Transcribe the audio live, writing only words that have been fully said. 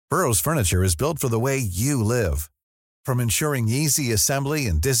Burrow's furniture is built for the way you live. From ensuring easy assembly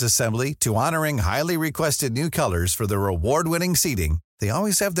and disassembly to honoring highly requested new colors for their award-winning seating, they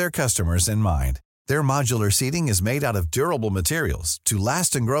always have their customers in mind. Their modular seating is made out of durable materials to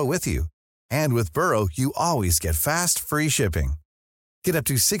last and grow with you. And with Burrow, you always get fast, free shipping. Get up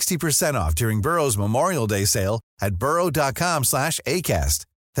to 60% off during Burrow's Memorial Day sale at burrow.com/ACAST.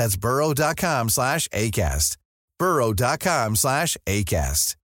 That's burrow.com/ACAST.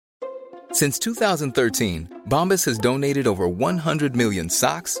 burrow.com/ACAST. Since 2013, Bombas has donated over 100 million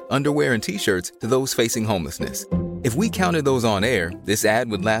socks, underwear, and T-shirts to those facing homelessness. If we counted those on air, this ad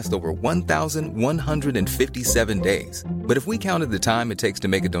would last over 1,157 days. But if we counted the time it takes to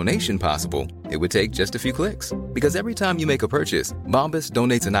make a donation possible, it would take just a few clicks. Because every time you make a purchase, Bombas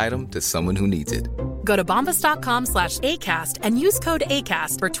donates an item to someone who needs it. Go to bombas.com/ACAST and use code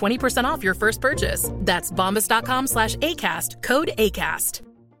ACAST for 20% off your first purchase. That's bombas.com/ACAST, code ACAST.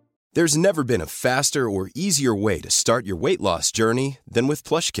 There's never been a faster or easier way to start your weight loss journey than with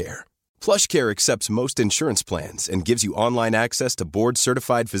PlushCare. PlushCare accepts most insurance plans and gives you online access to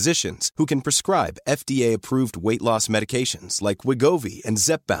board-certified physicians who can prescribe FDA-approved weight loss medications like Wegovy and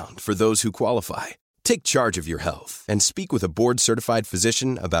Zepbound for those who qualify. Take charge of your health and speak with a board-certified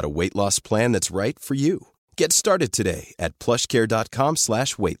physician about a weight loss plan that's right for you. Get started today at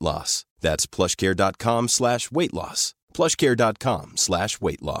plushcare.com/weightloss. That's plushcare.com/weightloss.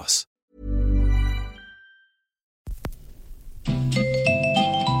 plushcare.com/weightloss.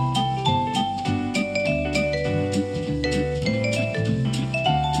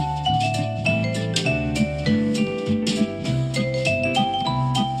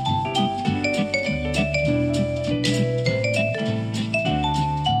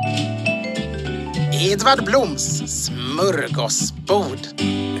 Edvard Bloms smörgåsbord.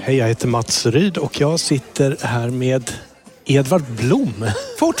 Hej, jag heter Mats Ryd och jag sitter här med Edvard Blom.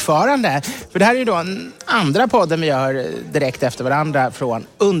 Fortfarande. För det här är ju då en andra podden vi gör direkt efter varandra från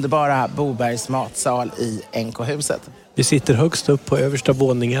underbara Bobergs matsal i NK-huset. Vi sitter högst upp på översta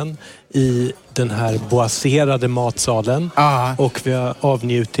våningen i den här boaserade matsalen. Och vi har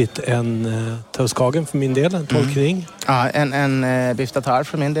avnjutit en toastkagen för min del, en tolkning. Ja, en biff tartare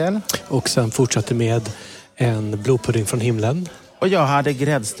för min del. Och sen fortsatte med en blodpudding från himlen. Och jag hade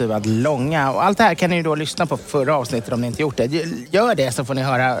gräddstuvad långa. Och allt det här kan ni ju då lyssna på förra avsnittet om ni inte gjort det. Gör det så får ni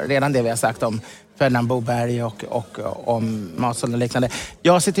höra redan det vi har sagt om Ferdinand Boberg och om matsalen och liknande.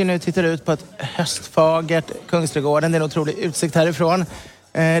 Jag sitter nu och tittar ut på ett höstfagert Kungsträdgården. Det är en otrolig utsikt härifrån.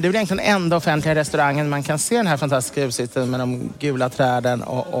 Det är väl egentligen den enda offentliga restaurangen man kan se den här fantastiska utsikten med de gula träden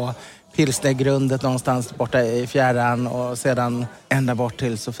och pilsnergrundet någonstans borta i fjärran och sedan ända bort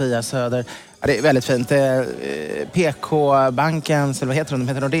till Sofia Söder. Ja, det är väldigt fint. PK-bankens, eller vad heter de? De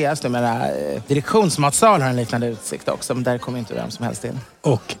heter Nordeas, direktionsmatsal har en liknande utsikt också, men där kommer inte vem som helst in.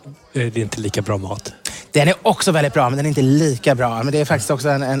 Och det är inte lika bra mat. Den är också väldigt bra, men den är inte lika bra. Men det är faktiskt också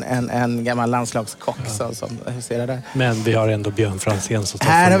en gammal landslagskock som huserar där. Men vi har ändå Björn Franzén.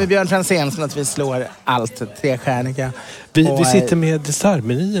 Här har vi Björn Franzén som att vi slår allt trestjärniga. Vi sitter med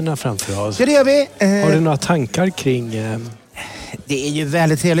dessertmenyerna framför oss. Ja, det gör vi. Har du några tankar kring... Det är ju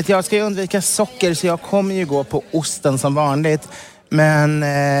väldigt trevligt. Jag ska ju undvika socker så jag kommer ju gå på osten som vanligt. Men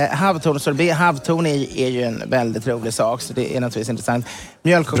havtorn är ju en väldigt rolig sak, så det är naturligtvis intressant.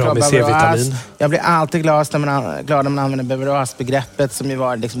 Mjölkchoklad, bra med C-vitamin. Jag blir alltid glad när man använder Beveroas-begreppet som ju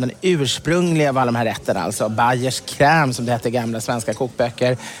var liksom den ursprungliga av alla de här rätterna. Alltså Bayers kräm som det hette i gamla svenska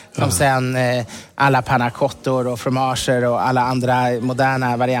kokböcker. Som sen alla pannacottor och fromager och alla andra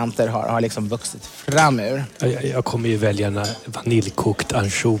moderna varianter har liksom vuxit fram ur. Jag kommer ju välja vaniljkokt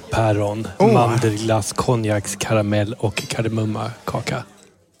ansjopäron, mandelglass, konjaks, karamell och kardemummakaka.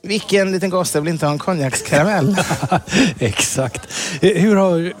 Vilken liten gosse vill inte ha en konjakskaramell? Exakt. Hur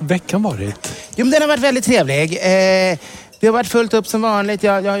har veckan varit? Jo, men den har varit väldigt trevlig. Det har varit fullt upp som vanligt.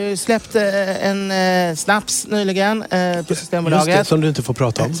 Jag har ju släppt en snaps nyligen på Systembolaget. Just det, som du inte får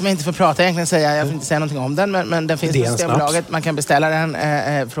prata om. Som jag inte får prata egentligen säga. Jag får inte säga någonting om den. Men den finns på Systembolaget. Man kan beställa den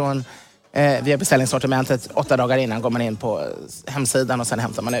från via beställningssortimentet. 8 dagar innan går man in på hemsidan och sen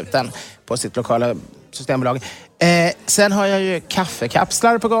hämtar man ut den på sitt lokala Systembolag. Sen har jag ju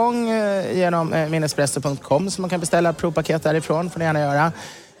kaffekapslar på gång genom minespresso.com som man kan beställa provpaket därifrån, får ni gärna göra.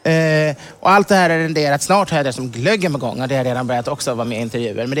 Och allt det här är renderat. Snart har jag det som glöggen på gång och det har redan börjat också vara med i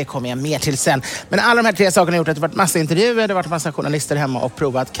intervjuer, men det kommer jag mer till sen. Men alla de här 3 sakerna har gjort att det har varit massa intervjuer, det har varit massa journalister hemma och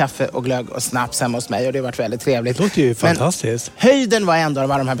provat kaffe och glögg och snaps hemma hos mig och det har varit väldigt trevligt. Det låter ju fantastiskt. Men höjden var ändå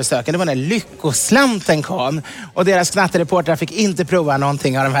av alla de här besöken, det var när Lyckoslanten kom och deras knattereportrar fick inte prova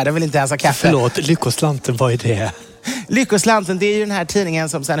någonting av de här, de vill inte ens ha kaffe. Förlåt, Lyckoslanten, vad är det? Lyckoslanten, det är ju den här tidningen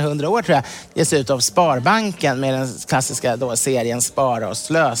som sedan 100 år tror jag ges ut av Sparbanken med den klassiska då serien Spara och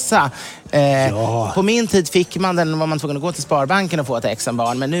slösa. På min tid fick man den, var man tvungen att gå till Sparbanken och få ett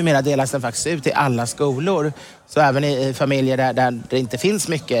barn, men numera delas den faktiskt ut i alla skolor. Så även i familjer där det inte finns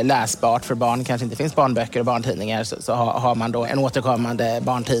mycket läsbart för barn, kanske inte finns barnböcker och barntidningar, så har man då en återkommande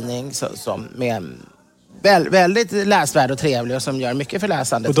barntidning som med väldigt läsvärd och trevlig och som gör mycket för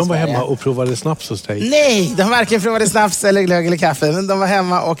läsandet. Och de var hemma och provade snaps hos dig? Nej, de varken provade snaps eller glögg eller kaffe, men de var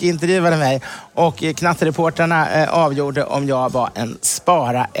hemma och intervjuade mig. Och knattereportrarna avgjorde om jag var en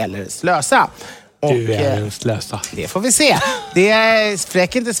spara eller slösa. Du är en slösa. Det får vi se. Det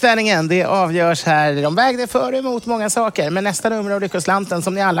spräcker inte spänningen. Det avgörs här. De vägde för och emot många saker. Men nästa nummer av Lyckoslanten,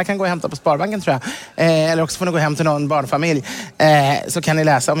 som ni alla kan gå och hämta på Sparbanken tror jag. Eller också får ni gå hem till någon barnfamilj. Så kan ni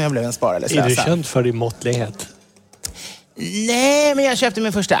läsa om jag blev en spara eller slösa. Är du känd för din måttlighet? Nej, men jag köpte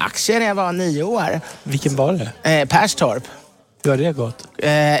min första aktie när jag var 9 år. Vilken var det? Perstorp. Hur har det gått?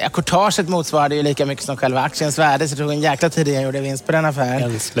 Courtaget motsvarade ju lika mycket som själva aktiens värde, så det tog en jäkla tid innan jag gjorde vinst på den affären.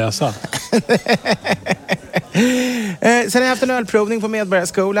 En slösa. Sen har jag haft en ölprovning på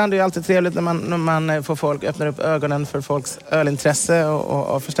Medborgarskolan. Det är alltid trevligt när man får folk, öppnar upp ögonen för folks ölintresse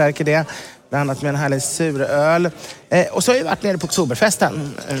och förstärker det. Bland annat med en härlig suröl. Och så har jag varit nere på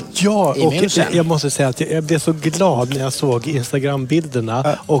Oktoberfesten i München. Jag måste säga att jag blev så glad när jag såg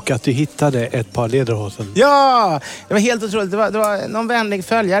Instagram-bilderna och att du hittade ett par lederhosen. Ja, det var helt otroligt. Det var någon vänlig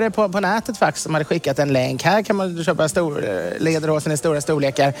följare på nätet faktiskt som hade skickat en länk. Här kan man köpa lederhosen i stora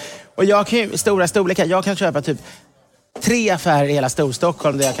storlekar. Och jag kan köpa typ 3 affärer i hela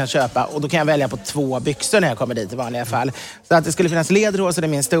Storstockholm där jag kan köpa, och då kan jag välja på 2 byxor när jag kommer dit i vanliga fall. Så att det skulle finnas lederhosen i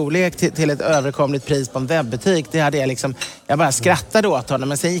min storlek till ett överkomligt pris på en webbutik, det hade jag bara skrattade åt honom.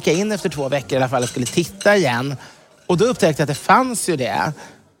 Men sen gick jag in efter 2 veckor i alla fall och skulle titta igen, och då upptäckte jag att det fanns ju det.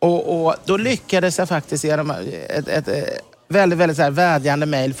 Och då lyckades jag faktiskt genom ett väldigt, väldigt så här vädjande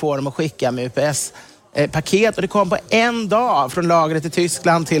mejl få dem att skicka med UPS paket, och det kom på en dag från lagret i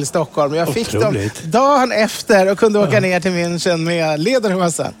Tyskland till Stockholm. Jag fick dem dagen efter och kunde åka ner till München med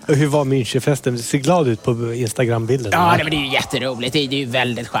lederhosen. Och hur var Münchenfesten? Du ser glad ut på Instagram-bilden. Ja, men det är ju jätteroligt. Det är ju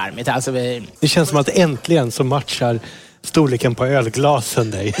väldigt charmigt. Alltså, det känns som att äntligen så matchar storleken på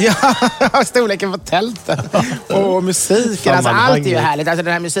ölglasen dig. Ja, storleken på tälten. Och musiken. Alltså, allt är ju härligt. Alltså,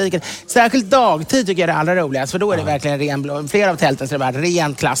 den här musiken. Särskilt dagtid tycker jag är det allra roligast. För då är det verkligen flera av tälten så det är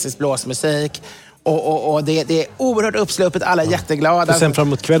rent klassisk blåsmusik. Och det är oerhört uppsluppet, alla är jätteglada. Och sen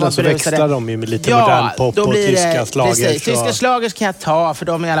framåt kvällen så växlar de ju med lite modern pop och tyska slagers. Tyska slagers kan jag ta, för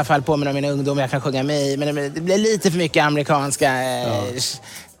de är i alla fall påminner om min ungdom, jag kan sjunga med i. Men det blir lite för mycket amerikanska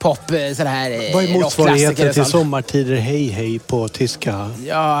pop, sådär rockklassiker. Vad är motsvarigheten till sommartider hej på tyska?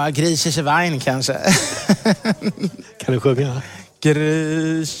 Ja, Griechische Wein kanske. Kan du sjunga?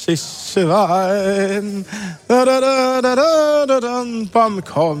 Griechische Wein,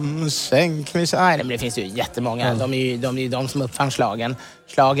 kom, skänk mig. Nej, men det finns ju jättemånga. De är ju de som uppfann slagen.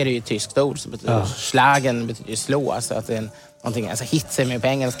 Schlager är ju ett tyskt ord, så betyder slagen betyder ju slå, så att det är någonting, alltså hits är med på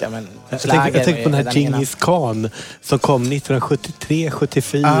engelska, men jag tänkte på den här Genghis Khan som kom 1973,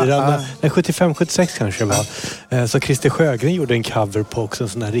 74, 75, 76 kanske var. Så Christer Sjögren gjorde en cover på också, en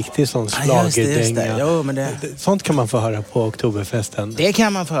sån här riktig sån slagerdänga. Sånt kan man få höra på Oktoberfesten. Det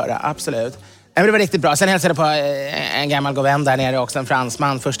kan man få höra, absolut. Men det var riktigt bra. Sen hälsade jag på en gammal god vän där nere också, en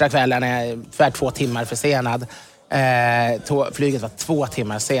fransman. Första kvällen är jag 2 timmar försenad. Flyget var 2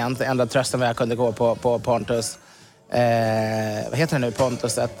 timmar sent. Enda trösten var jag kunde gå på Pontus. Vad heter det nu?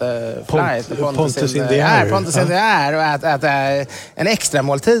 Pontus in the Air. Och äta en extra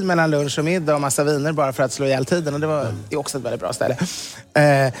måltid mellan lunch och middag och massa viner bara för att slå ihjäl tiden. Och det är också ett väldigt bra ställe.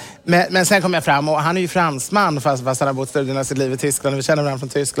 Men sen kom jag fram, och han är ju fransman fast han har bott studierna av sitt liv i Tyskland. Vi känner varandra från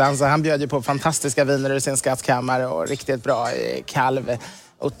Tyskland, så han bjöd ju på fantastiska viner ur sin skattkammare och riktigt bra kalv.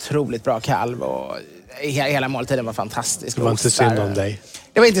 Otroligt bra kalv, och hela måltiden var fantastisk. Det var inte synd om dig.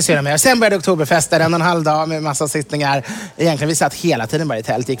 Det var inte synd om mig. Sen började Oktoberfesten, 1,5 dag med massa sittningar. Egentligen vi satt hela tiden bara i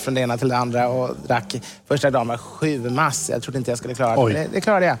tält, gick från det ena till det andra och drack. Första dagen var 7 mass. Jag trodde inte jag skulle klara det. Det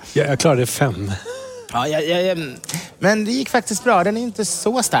klarade jag. Jag klarade 5. Ja, men det gick faktiskt bra. Den är inte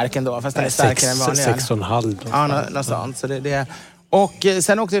så stark ändå, fast den är starkare än vanliga. 6,5. Ja, något sånt. Så det. Och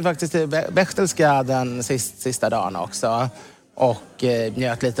sen åkte vi faktiskt till Berchtesgaden sista dagen också. Och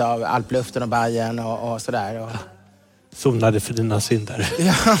njöt lite av alpluften och Bayern och sådär. Somnade för dina synder.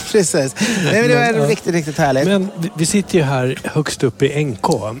 Ja, precis. Nej, men det var riktigt, riktigt härligt. Men vi sitter ju här högst upp i NK.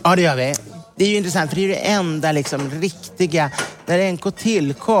 Ja, det gör vi. Det är ju intressant, för det är ju det enda liksom riktiga. När NK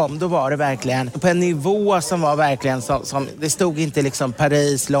tillkom, då var det verkligen på en nivå som var verkligen som det stod inte liksom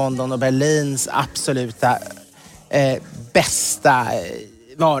Paris, London och Berlins absoluta bästa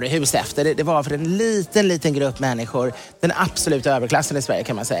varuhus efter. Det var för en liten grupp människor, den absoluta överklassen i Sverige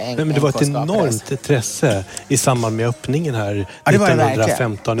kan man säga. Men det var ett enormt intresse i samband med öppningen här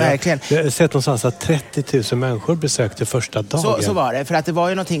 1915. Verkligen. Jag har sett någonstans att 30 000 människor besökte första dagen. Så var det, för att det var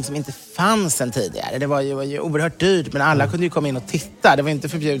ju någonting som inte fanns sedan tidigare. Det var ju oerhört dyrt, men alla kunde ju komma in och titta. Det var inte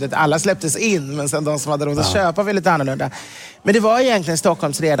förbjudet, alla släpptes in, men sen de som hade råd att köpa var lite annorlunda. Men det var egentligen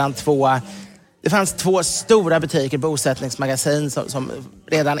Stockholms redan det fanns 2 stora butiker, bosättningsmagasin som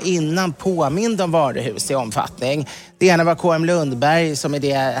redan innan påminde om varuhus i omfattning. Det ena var KM Lundberg som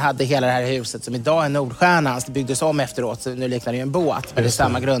hade hela det här huset som idag är Nordstjärnans. Det byggdes om efteråt, så nu liknar det ju en båt, men det är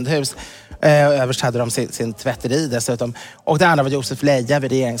samma grundhus. Överst hade de sin tvätteri dessutom. Och det andra var Josef Leja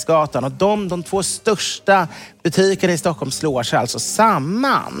vid Regeringsgatan. Och de 2 största butikerna i Stockholm slår sig alltså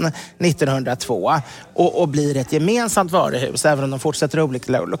samman 1902 och blir ett gemensamt varuhus, även om de fortsätter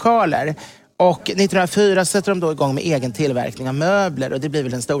olika lokaler. Och 1904 sätter de då igång med egen tillverkning av möbler, och det blir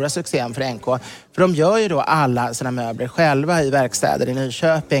väl den stora succén för NK. För de gör ju då alla sina möbler själva i verkstäder i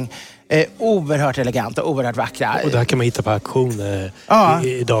Nyköping. Oerhört eleganta, oerhört vackra. Och det här kan man hitta på auktion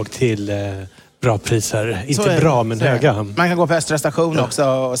idag till bra priser. Inte bra, men höga. Man kan gå på Östra station också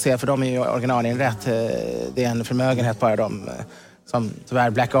och se, för de är ju originalinrätt. Det är en förmögenhet bara de... som tyvärr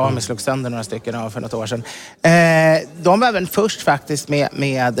Black Army slog sönder några stycken av för något år sedan. De var även först faktiskt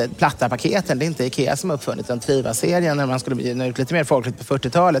med platta paketen. Det är inte Ikea som uppfunnit den Triva-serien när man skulle bli ut lite mer folkligt på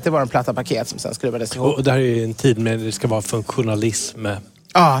 40-talet. Det var en platta paket som sen skruvades ihop. Och det här är ju en tid med det ska vara funktionalism.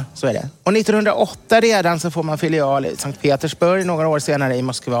 Ja, så är det. Och 1908 redan så får man filial i Sankt Petersburg, några år senare i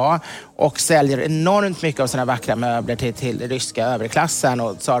Moskva, och säljer enormt mycket av sina vackra möbler till ryska överklassen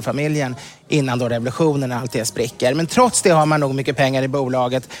och tsarfamiljen innan då revolutionen alltid spricker. Men trots det har man nog mycket pengar i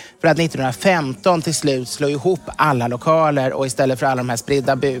bolaget för att 1915 till slut slå ihop alla lokaler och istället för alla de här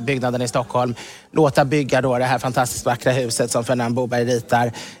spridda byggnaderna i Stockholm låta bygga då det här fantastiskt vackra huset som Ferdinand Boberg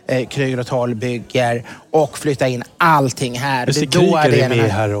ritar, Kryger bygger, och flytta in allting här. Det Kryger är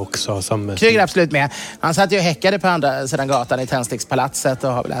med här också. Kryger är absolut med. Han satt ju och häckade på andra sidan gatan i Tändstickspalatset.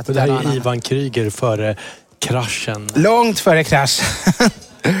 Och det här är Ivan Kryger före kraschen. Långt före kraschen.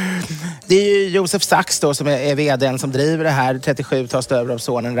 Det är ju Josef Sachs då som är vdn som driver det här. 37 tas det över av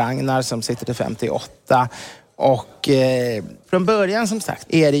sonen Ragnar som sitter till 58. Och från början som sagt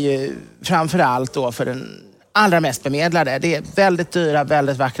är det ju framförallt då för den allra mest bemedlade. Det är väldigt dyra,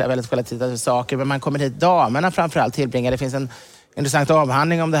 väldigt vackra, väldigt kvalitativa saker. Men man kommer hit, damerna framförallt tillbringar. Det finns en intressant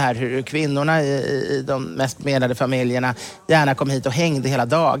avhandling om det här, hur kvinnorna i de mest bemedlade familjerna gärna kom hit och hängde hela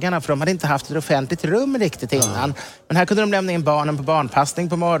dagarna, för de hade inte haft ett offentligt rum riktigt innan. Men här kunde de lämna in barnen på barnpassning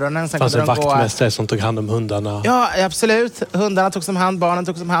på morgonen. Sen fanns kunde en vaktmästare som tog hand om hundarna. Ja, absolut. Hundarna tog som hand, barnen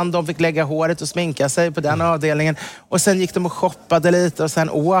tog som hand. De fick lägga håret och sminka sig på den avdelningen. Och sen gick de och shoppade lite och sen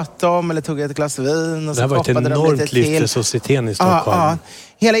åt de eller tog ett glas vin. Och det här var ett enormt lyft för societeten i Stockholm. Ja.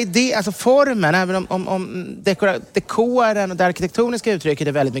 Hela idén, alltså formen, även om dekoren och det arkitektoniska uttrycket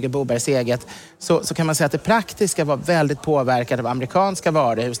är väldigt mycket Bobergs eget, så kan man säga att det praktiska var väldigt påverkat av amerikanska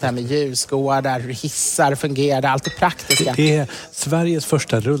varuhus. Det här med ljusgårdar, hissar fungerade, allt det praktiska. Det är Sveriges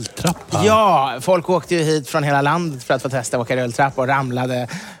första rulltrappa. Ja, folk åkte ju hit från hela landet för att få testa att åka rulltrappa och ramlade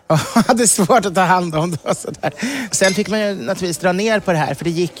och hade svårt att ta hand om det och sådär. Sen fick man ju naturligtvis dra ner på det här, för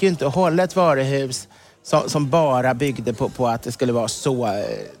det gick ju inte att hålla ett varuhus som bara byggde på att det skulle vara så...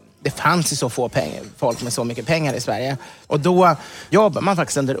 Det fanns ju så få folk med så mycket pengar i Sverige. Och då jobbar man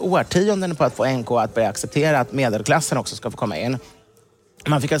faktiskt under årtionden på att få NK att börja acceptera att medelklassen också ska få komma in.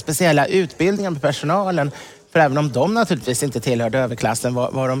 Man fick ha speciella utbildningar med personalen, för även om de naturligtvis inte tillhörde överklassen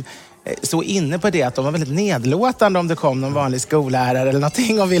var de så inne på det att de var väldigt nedlåtande om det kom någon vanlig skollärare eller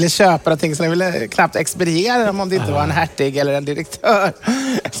någonting och ville köpa någonting, så de ville knappt expediera dem om det inte var en hertig eller en direktör.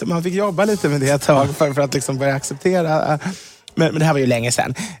 Så man fick jobba lite med det ett tag för att liksom börja acceptera. Men det här var ju länge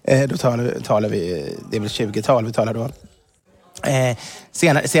sedan. Då talar vi, det är väl 20-tal vi talar då.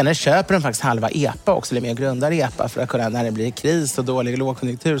 Senare köper de faktiskt halva EPA också, eller mer grundar EPA för att kunna, när det blir kris och dålig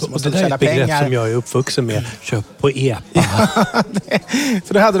lågkonjunktur, så måste de tjäna pengar. Det är ett begrepp som jag är uppvuxen med, köp på EPA.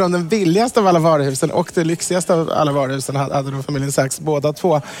 Så då hade de den billigaste av alla varuhusen och det lyxigaste av alla varuhusen hade de familjen Sachs båda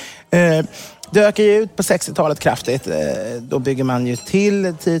två. Det ökar ju ut på 60-talet kraftigt. Då bygger man ju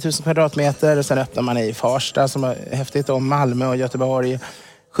till 10 000 kvadratmeter och sen öppnar man i Farsta som är häftigt, och Malmö och Göteborg.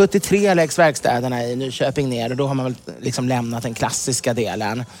 73 läggs verkstäderna i Nyköping ner, och då har man väl liksom lämnat den klassiska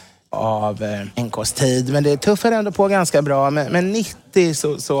delen av NKs tid. Men det tuffar ändå på ganska bra. Men 90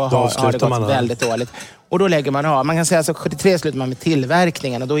 så har det gått väldigt dåligt. Och då lägger man av. Man kan säga att 73 slutar man med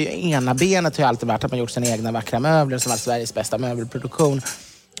tillverkningen, och då är ju ena benet har ju alltid varit att man gjort sina egna vackra möbler som var Sveriges bästa möbelproduktion.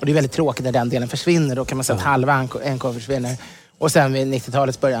 Och det är väldigt tråkigt när den delen försvinner. Då kan man säga att halva NK försvinner. Och sen vid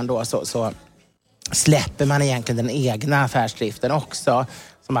 90-talets början då så släpper man egentligen den egna affärsdriften också.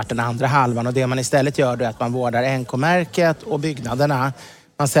 som varit den andra halvan. Och det man istället gör då är att man vårdar NK-märket och byggnaderna.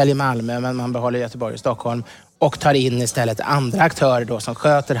 Man säljer Malmö men man behåller Göteborg och Stockholm. Och tar in istället andra aktörer då som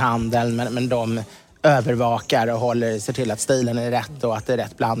sköter handeln men de övervakar och ser till att stilen är rätt och att det är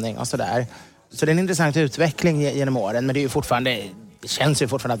rätt blandning och sådär. Så det är en intressant utveckling genom åren, men det är ju fortfarande, det känns ju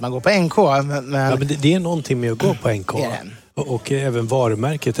fortfarande att man går på NK. Men ja, men det är någonting med att gå på NK. Och även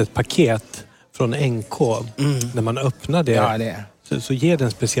varumärket, ett paket från NK, när man öppnar det, så ger det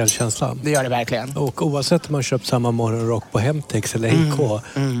en speciell känsla. Det gör det verkligen. Och oavsett om man köpt samma morgonrock på Hemtex eller NK,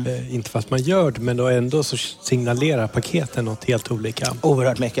 inte fast man gör det, men då ändå så signalerar paketen något helt olika.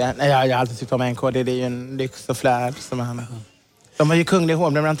 Oerhört mycket. Jag har alltid tyckt om NK, det är ju en lyx och flärd som han... De var ju kunglig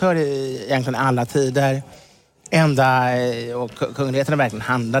hovleverantör i egentligen alla tider. Och kungligheterna verkligen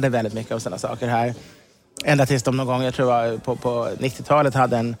handlade väldigt mycket om sådana saker här. Ända tills de någon gång, jag tror var på 90-talet, det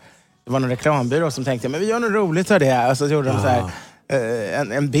var någon reklambyrå som tänkte, men vi gör något roligt av det. Och så gjorde de så här,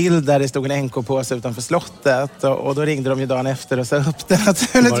 en bild där det stod en NK-påse utanför slottet. Och då ringde de ju dagen efter och sa upp det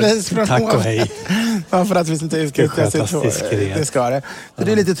naturligtvis. Tack och hej. Ja, för att vi inte utnyttjar sig så. Det ska det. Så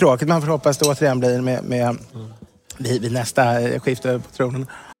det är lite tråkigt. Man får hoppas det återigen blir med vid nästa skifte på tronen.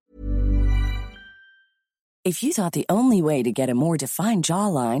 If you thought the only way to get a more defined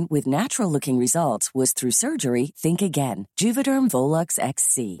jawline with natural-looking results was through surgery, think again. Juvederm Volux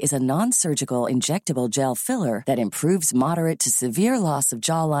XC is a non-surgical injectable gel filler that improves moderate to severe loss of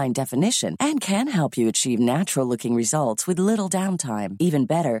jawline definition and can help you achieve natural-looking results with little downtime. Even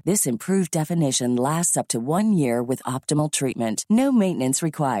better, this improved definition lasts up to 1 year with optimal treatment. No maintenance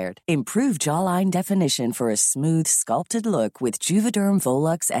required. Improve jawline definition for a smooth, sculpted look with Juvederm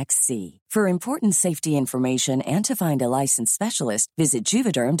Volux XC. For important safety information and to find a licensed specialist, visit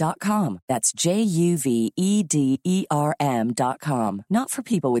Juvederm.com. That's JUVEDERM.com. Not for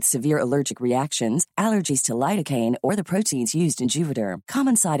people with severe allergic reactions, allergies to lidocaine, or the proteins used in Juvederm.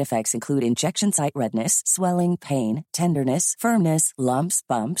 Common side effects include injection site redness, swelling, pain, tenderness, firmness, lumps,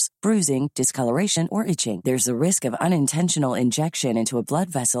 bumps, bruising, discoloration, or itching. There's a risk of unintentional injection into a blood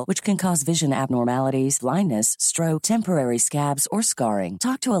vessel, which can cause vision abnormalities, blindness, stroke, temporary scabs, or scarring.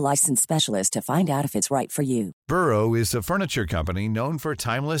 Talk to a licensed specialist to find out if it's right for you. Burrow is a furniture company known for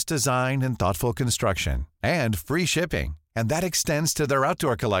timeless design and thoughtful construction, and free shipping, and that extends to their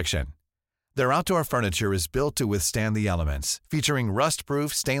outdoor collection. Their outdoor furniture is built to withstand the elements, featuring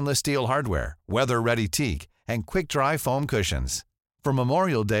rust-proof stainless steel hardware, weather-ready teak, and quick-dry foam cushions. For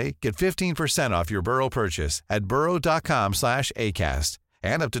Memorial Day, get 15% off your Burrow purchase at burrow.com/acast,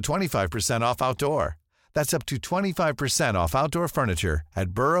 and up to 25% off outdoor. That's up to 25% off outdoor furniture at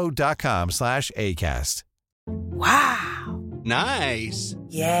burrow.com/acast. Wow! Nice!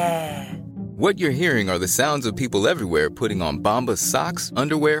 Yeah! What you're hearing are the sounds of people everywhere putting on Bombas socks,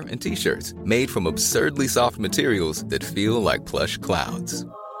 underwear, and T-shirts made from absurdly soft materials that feel like plush clouds.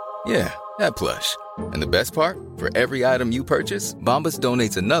 Yeah, that plush. And the best part? For every item you purchase, Bombas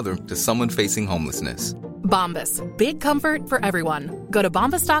donates another to someone facing homelessness. Bombas. Big comfort for everyone. Go to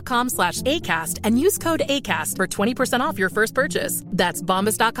bombas.com/ACAST and use code ACAST for 20% off your first purchase. That's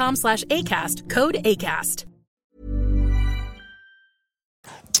bombas.com/ACAST. Code ACAST.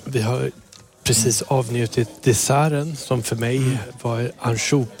 Vi har precis avnjutit desserten som för mig var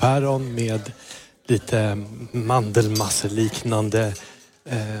ansjopäron med lite mandelmasseliknande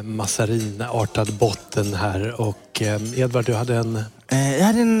massarinartad botten här. Och Edvard, du hade en... Jag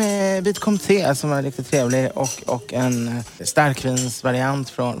hade en bit comté som var riktigt trevlig och en starkvinsvariant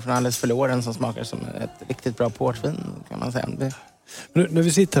från Alldeles för Loren som smakar som ett riktigt bra portvin, kan man säga. Nu, när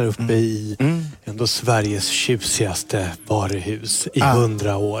vi sitter här uppe i ändå Sveriges tjusigaste varuhus i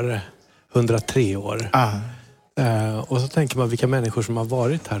 100 år, 103 år. Och så tänker man vilka människor som har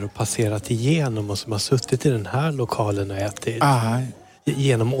varit här och passerat igenom och som har suttit i den här lokalen och ätit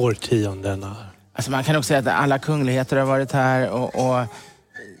genom årtiondena. Alltså man kan också säga att alla kungligheter har varit här och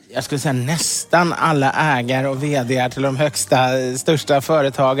jag skulle säga nästan alla ägare och vd:ar till de största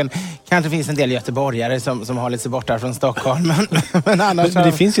företagen. Kanske finns en del göteborgare som håller sig borta från Stockholm. Men annars men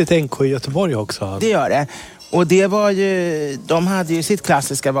det finns ju ett NK i Göteborg också. Det gör det. Och det var ju, de hade ju sitt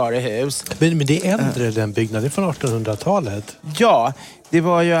klassiska varuhus. Men det är äldre den byggnaden från 1800-talet. Ja, det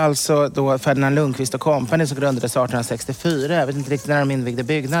var ju alltså då Ferdinand Lundqvist och Company som grundades 1864. Jag vet inte riktigt när de invigde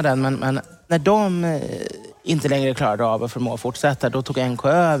byggnaden, men när de inte längre klarade av att förmå fortsätta, då tog NK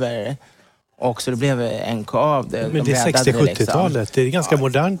över. Och så det blev NK av det. Men det är 60-70-talet, liksom. Det är ganska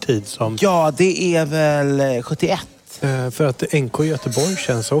modern tid som... Ja, det är väl 71. För att NK i Göteborg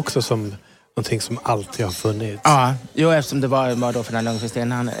känns också som någonting som alltid har funnits. Ja, eftersom det var då för den Lundqvist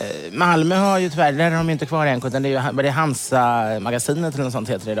innan. Malmö har ju tyvärr, där har de inte kvar NK, utan det är Hansa-magasinet eller något sånt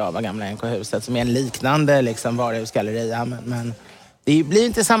heter det idag, var gamla NK-huset, som är en liknande liksom varuhusgalleria, men Det blir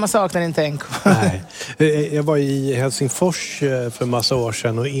inte samma sak när det inte är NK. Nej. Jag var i Helsingfors för massa år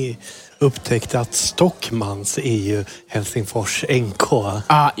sedan och upptäckte att Stockmans är ju Helsingfors NK.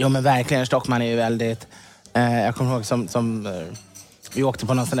 Ja, jo, men verkligen. Stockman är ju väldigt... jag kommer ihåg som vi åkte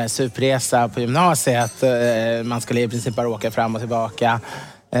på någon sån där superresa på gymnasiet. Man skulle i princip bara åka fram och tillbaka.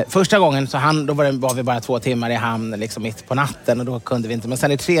 Första gången så var vi bara 2 timmar i hamn liksom mitt på natten och då kunde vi inte. Men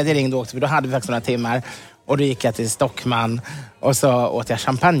sen i 3:e ring då åkte vi, då hade vi faktiskt några timmar. Och då gick jag till Stockman och så åt jag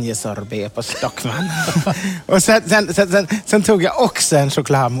champagnesorbet på Stockman. Och sen tog jag också en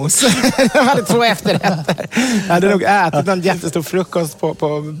chokladmousse. Jag hade 2 efterrätter. Jag hade nog ätit någon jättestor frukost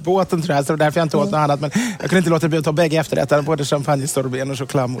på båten tror jag. Så därför jag inte åt något annat. Men jag kunde inte låta bli att ta bägge efterrätterna. Både champagnesorbet och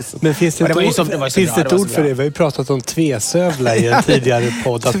chokladmousse. Men finns det ett ord för det? Vi har ju pratat om tvesövla i en tidigare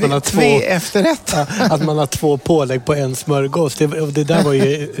podd. Att man har 2 efterrätter. Att man har 2 pålägg på en smörgås. Det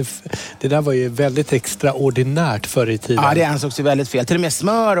där var ju väldigt extraordinärt förr i tiden. Ja, det ansågs ju väldigt fel. Till och med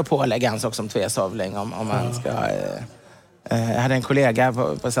smör och pålägg ansågs som tvesövling om man ska... Jag hade en kollega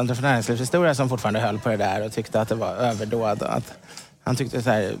på Centrum för näringslivshistoria som fortfarande höll på det där och tyckte att det var överdåd. Han tyckte så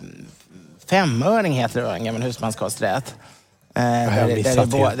här... 5-öring heter det, en gammal husmanskosträtt.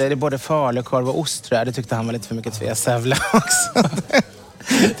 Där är både falukorv och ost, tror jag. Det tyckte han var lite för mycket tvesövla också.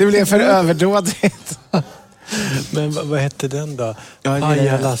 Det blev för överdådigt. Men vad hette den då?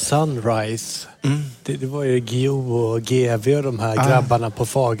 Pajala Sunrise. Det var ju Gio och GV och de här grabbarna på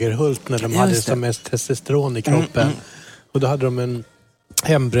Fagerhult när de hade som mest testosteron i kroppen. Och då hade de en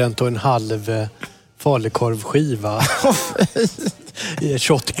hembränt och en halv falukorvskiva i ett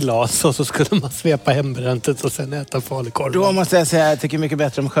shotglas och så skulle man svepa hembräntet och sen äta falukorven. Då måste jag säga att jag tycker mycket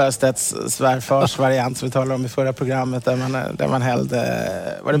bättre om Sjöstedts svärfars variant som vi talade om i förra programmet där man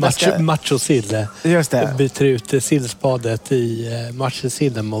hällde machosille. Just det. Och byter ut sillspadet i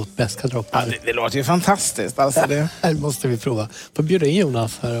machosillen mot bäskadroppar. Ja, det låter ju fantastiskt. Alltså det här måste vi prova. Får bjuda in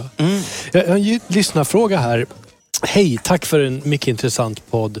Jonas här. Jag har en lyssnarfråga här. Hej, tack för en mycket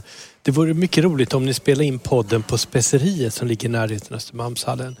intressant podd. Det vore mycket roligt om ni spelar in podden på Speceriet som ligger i närheten av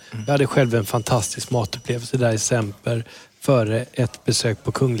Östermalmshallen. Jag hade själv en fantastisk matupplevelse där i Semper före ett besök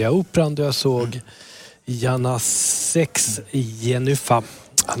på Kungliga Operan där jag såg Janna Sex i Genufa,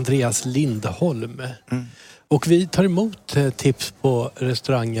 Andreas Lindholm. Och vi tar emot tips på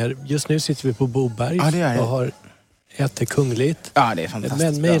restauranger. Just nu sitter vi på Boberg och har äter kungligt. Ja, det är fantastiskt.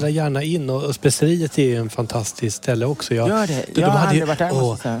 Men mejla gärna in och Speceriet är en fantastisk ställe också. Gör det. Jag har aldrig varit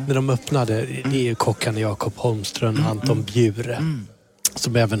där. När de öppnade, det är kockarna Jakob Holmström och Anton Bjure.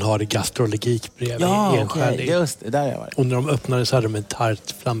 Som även har gastrologik bredvid Enskärning. Just det, där jag var. Och när de öppnade så hade de en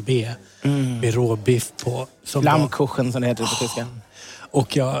tart flambé med råbiff på. Flammkuchen som det heter på tyska.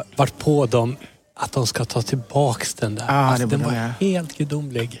 Och jag varit på dem att de ska ta tillbaks den där. Alltså, den var helt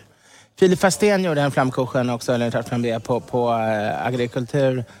gudomlig. Filip Fastén gjorde en flamkuchen också, eller en tart flambé på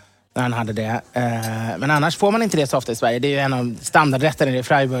agrikultur när han hade det. Men annars får man inte det så ofta i Sverige. Det är ju en av standardrätterna i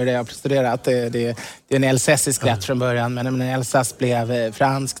Freiburg där jag har studerat. Det är en elsässisk rätt från början, men när Elsass blev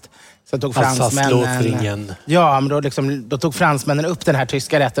franskt så tog fransmännen... Ja, men då tog fransmännen upp den här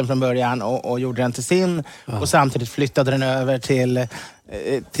tyska rätten från början och gjorde den till sin. Och samtidigt flyttade den över till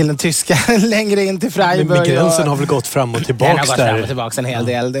den tyska längre in till Freiburg. Men gränsen har väl gått fram och tillbaka där? Den har gått fram och tillbaka en hel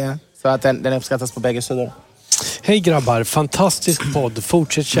del. Så att den uppskattas på bägge sidor. Hej grabbar, fantastisk podd.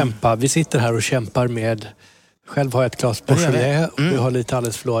 Fortsätt kämpa. Vi sitter här och kämpar med... Själv har jag ett glas Beaujolais och vi har lite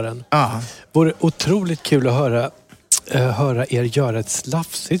alldeles Floren. Vore otroligt kul att höra er göra ett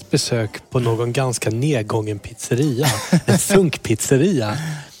slafsigt besök på någon ganska nedgången pizzeria. En sunkpizzeria.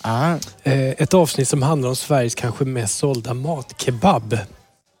 Ett avsnitt som handlar om Sveriges kanske mest sålda mat, kebab.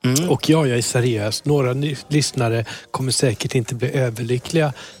 Och jag är seriös. Några lyssnare kommer säkert inte bli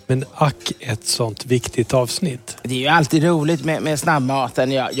överlyckliga, men ack ett sånt viktigt avsnitt. Det är ju alltid roligt med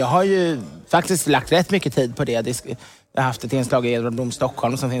snabbmaten. Jag har ju faktiskt lagt rätt mycket tid på det. Jag har haft ett inslag i Edvard Blom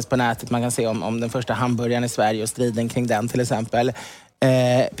Stockholm som finns på nätet. Man kan se om den första hamburgaren i Sverige och striden kring den till exempel.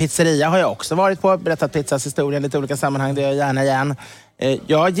 Pizzeria har jag också varit på. Berättat pizzas historia i lite olika sammanhang. Det gör jag gärna igen.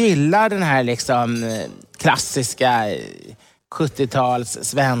 Jag gillar den här liksom klassiska 70-tals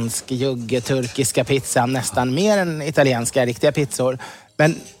svensk jugge turkiska pizzan nästan mer än italienska riktiga pizzor.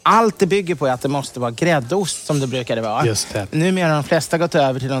 Men allt det bygger på att det måste vara gräddost som det brukade vara. Just det. Numera har de flesta gått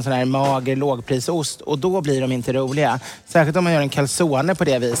över till någon sån här mager lågprisost och då blir de inte roliga. Särskilt om man gör en calzone på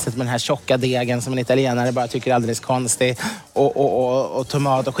det viset med den här tjocka degen som en italienare bara tycker är alldeles konstig. Och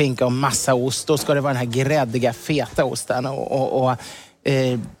tomat och skinka och massa ost. Då ska det vara den här gräddiga feta osten.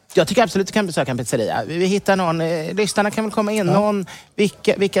 Jag tycker absolut att du kan besöka en pizzeria. Vi hittar någon, lyssnarna kan väl komma in. Någon,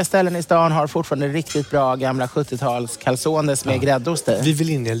 vilka ställen i stan har fortfarande riktigt bra gamla 70-tals calzones med gräddost i? Vi vill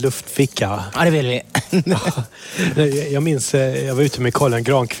in i en luftficka. Ja, det vill vi. Jag minns, jag var ute med Colin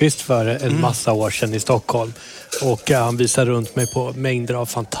Granqvist för en massa år sedan i Stockholm. Och han visade runt mig på mängder av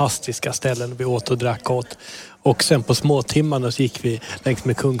fantastiska ställen. Vi åt och drack åt. Och sen på småtimmarna så gick vi längs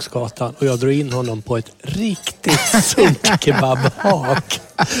med Kungsgatan och jag drog in honom på ett riktigt sunkkebabhak.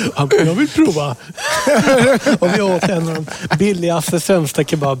 Han bara, jag vill prova. Och vi åt en av de billigaste, sämsta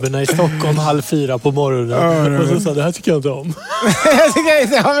kebaberna i Stockholm 3:30 på morgonen. Och så sa det här tycker jag inte om. Jag tycker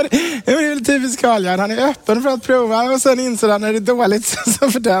inte, ja, men det är väl typiskt Carl-Jan. Han är öppen för att prova och sen inser han när det är dåligt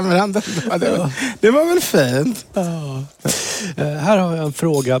så fördömer han det. Det var väl fint. Ja. Här har jag en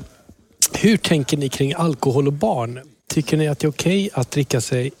fråga. Hur tänker ni kring alkohol och barn? Tycker ni att det är okej att dricka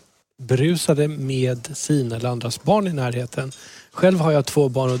sig berusade med sina eller andras barn i närheten? Själv har jag 2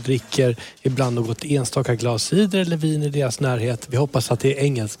 barn och dricker ibland något enstaka glas cider eller vin i deras närhet. Vi hoppas att det är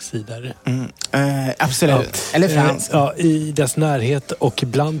engelsk cider. Absolut. Ja. Eller fransk. Ja, i dess närhet och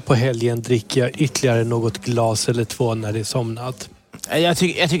ibland på helgen dricker jag ytterligare något glas eller 2 när det är somnat. Jag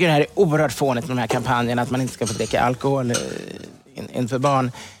tycker det här är oerhört fånigt med de här kampanjerna att man inte ska få dricka alkohol inför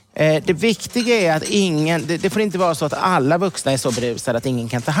barn. Det viktiga är att det får inte vara så att alla vuxna är så berusade att ingen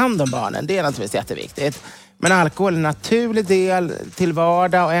kan ta hand om barnen. Det är naturligtvis jätteviktigt. Men alkohol är en naturlig del till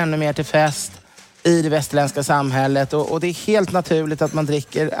vardag och ännu mer till fest i det västerländska samhället. Och det är helt naturligt att man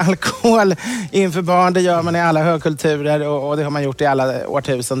dricker alkohol inför barn. Det gör man i alla högkulturer och det har man gjort i alla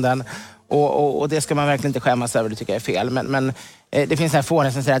årtusenden. Och det ska man verkligen inte skämmas över, det tycker jag är fel. Men det finns här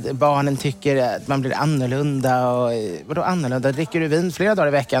fåniga som säger att barnen tycker att man blir annorlunda. Och, vadå annorlunda? Dricker du vin flera dagar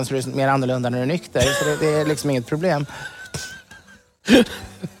i veckan så är du mer annorlunda när du är nykter. Så det är liksom inget problem.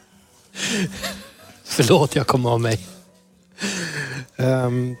 Förlåt, jag kommer av mig.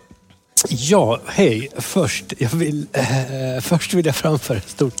 Ja, hej. Först vill jag framföra ett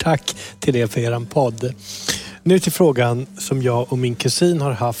stort tack till er för er podd. Nu till frågan som jag och min kusin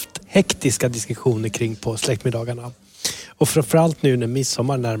har haft hektiska diskussioner kring på släktmiddagarna. Och framförallt nu när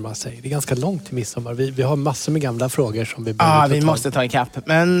midsommar närmar sig. Det är ganska långt till midsommar. Vi har massor med gamla frågor som vi behöver vi måste ta ikapp.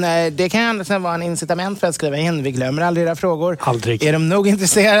 Men det kan sen vara en incitament för att skriva in. Vi glömmer aldrig era frågor. Aldrig. Är de nog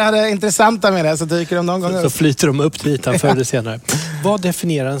intressanta med det så dyker de någon gång upp. Så flyter de upp till ytan förr eller senare. Vad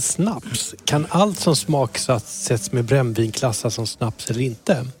definierar en snaps? Kan allt som smaksätts med brännvin klassas som snaps eller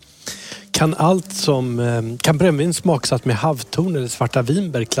inte? Kan brännvin smaksatt med havtorn eller svarta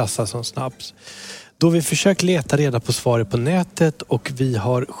vinbär klassas som snaps? Då vi försökt leta reda på svaret på nätet och vi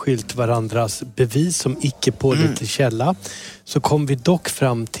har skylt varandras bevis som icke pålitlig källa, så kom vi dock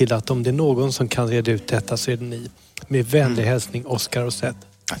fram till att om det är någon som kan reda ut detta så är det ni. Med vänlig hälsning, Oskar och Seth.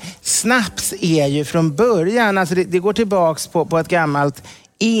 Snaps är ju från början, alltså det går tillbaks på ett gammalt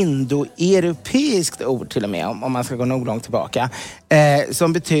indoeuropeiskt ord till och med, om man ska gå nog långt tillbaka,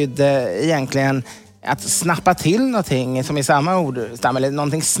 som betydde egentligen att snappa till någonting som är samma ord, eller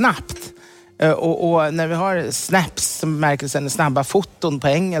någonting snabbt. Och när vi har snaps som märkelsen snabba foton på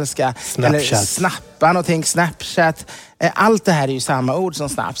engelska, Snapchat. Eller snappa någonting, Snapchat, allt det här är ju samma ord som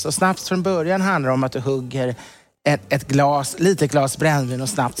snaps. Och snaps från början handlar om att du hugger ett litet glas brännvin och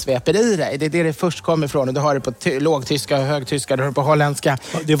snabbt sveper i dig. Det är det först kommer ifrån. Och du har det på lågtyska och högtyska, du har det på holländska.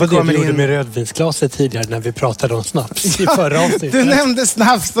 Ja, det var det vi gjorde med rödvinsglaset tidigare när vi pratade om snaps i förra avsnittet. Du nämnde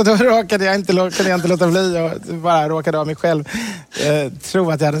snaps och då kunde jag inte låta bli och bara råkade av mig själv.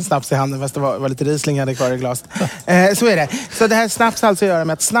 Tro att jag hade en snaps i handen fast det var lite Riesling jag hade kvar i glas. Så är det. Så det här snaps alltså gör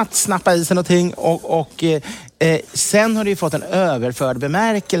med att snabbt snappa i sig någonting och sen har det ju fått en överförd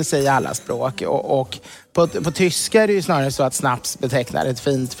bemärkelse i alla språk och på tyska är det ju snarare så att snaps betecknar ett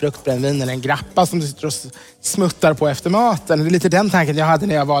fint fruktbrännvin eller en grappa som du sitter och smuttar på efter maten. Det är lite den tanken jag hade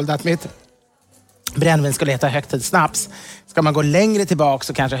när jag valde att mitt brännvin skulle heta högtidssnaps. Ska man gå längre tillbaka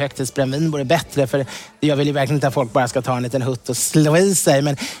så kanske högtidsbrännvin vore bättre, för jag vill ju verkligen inte att folk bara ska ta en liten hutt och slå i sig.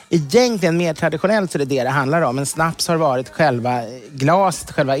 Men egentligen mer traditionellt så är det handlar om. En snaps har varit själva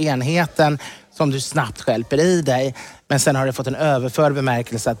glaset, själva enheten som du snabbt skälper i dig. Men sen har det fått en överförd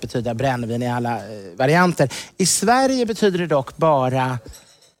bemärkelse att betyda brännvin i alla varianter. I Sverige betyder det dock bara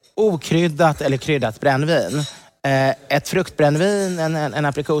okryddat eller kryddat brännvin. Ett fruktbrännvin, en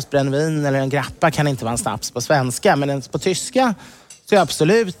aprikosbrännvin eller en grappa kan inte vara en snaps på svenska. Men på tyska så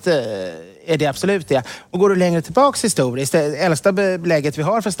är det absolut det. Och går du längre tillbaka historiskt, det äldsta belägget vi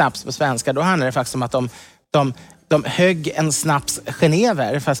har för snaps på svenska, då handlar det faktiskt om att de de högg en snaps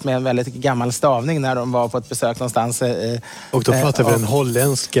genever, fast med en väldigt gammal stavning när de var på ett besök någonstans. Och då pratar vi den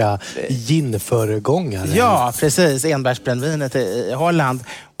holländska ginföregångaren. Ja, precis. Enbärsbrännvinet i Holland.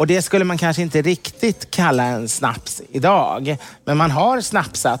 Och det skulle man kanske inte riktigt kalla en snaps idag. Men man har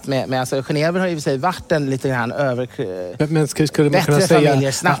snapsat med alltså genever har i och för sig varit en lite grann över... Men skulle man kunna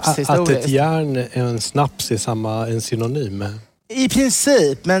säga att ett järn är en snaps är en synonym? I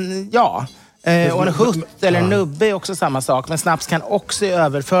princip, men ja... Och en hutt eller en nubbe är också samma sak. Men snaps kan också i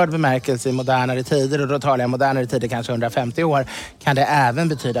överförd bemärkelse i modernare tider, och då talar jag modernare tider kanske 150 år, kan det även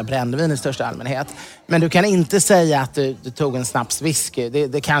betyda brännvin i största allmänhet. Men du kan inte säga att du tog en snapswhisky.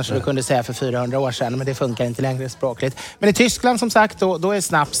 Det kanske du kunde säga för 400 år sedan, men det funkar inte längre språkligt. Men i Tyskland som sagt, då är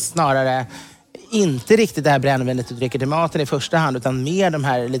snaps snarare inte riktigt det här brännvinet du dricker till maten i första hand, utan mer de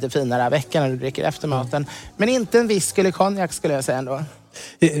här lite finare veckorna du dricker efter maten. Men inte en whisky eller konjak skulle jag säga ändå.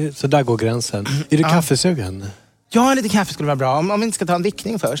 Så där går gränsen. Är du kaffesugen? Ja, lite kaffe skulle vara bra. Om vi inte ska ta en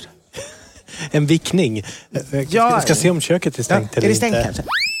vickning först. En vickning? Jag ska se om köket är stängt eller inte. Är det stängt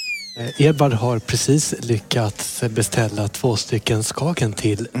kanske? Edvard har precis lyckats beställa 2 stycken Skagen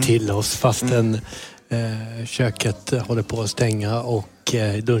till oss, fastän köket håller på att stänga och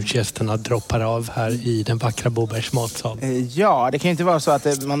lunchgästerna droppar av här i den vackra Bobergs matsal. Ja, det kan ju inte vara så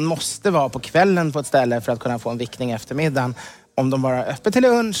att man måste vara på kvällen på ett ställe för att kunna få en vickning eftermiddagen. Om de bara är öppet till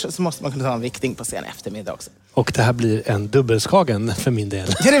lunch så måste man kunna ta en vickning på sen eftermiddag också. Och det här blir en dubbelskagen för min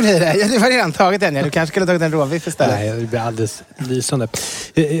del. Ja, det blir det. Du har redan tagit den. Du kanske skulle ha tagit en råbiff istället. Nej, det blir alldeles lysande.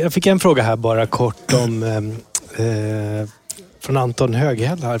 Jag fick en fråga här bara kort om från Anton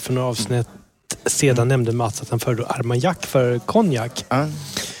Höghäll här för några avsnitt sedan nämnde Mats att han föredrog Armagnac för konjak.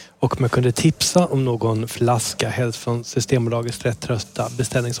 Och man kunde tipsa om någon flaska helst från Systembolagets rättrösta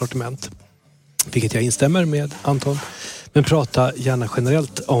beställningssortiment. Vilket jag instämmer med Anton. Men prata gärna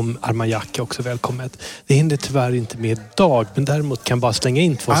generellt om Armagnac är också välkommet. Det hinner tyvärr inte med idag, men däremot kan bara slänga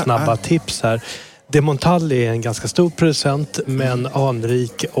in 2 snabba tips här. De Montalli är en ganska stor producent, men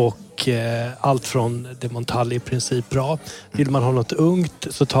anrik och allt från De Montalli i princip bra. Vill man ha något ungt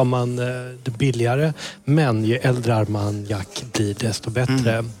så tar man det billigare, men ju äldre Armagnac blir desto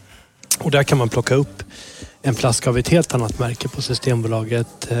bättre. Och där kan man plocka upp en flaska av ett helt annat märke på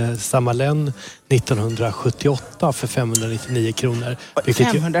Systembolaget. Samalen 1978 för 599 kronor.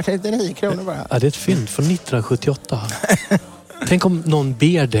 599 kronor bara? Ja, det är ett fynd från 1978. Tänk om någon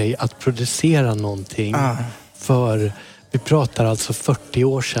ber dig att producera någonting för... Vi pratar alltså 40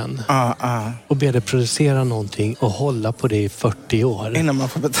 år sedan. Och ber dig producera någonting och hålla på det i 40 år. Innan man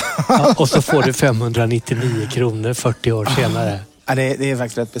får betala. Och så får du 599 kronor 40 år senare. Ja, det är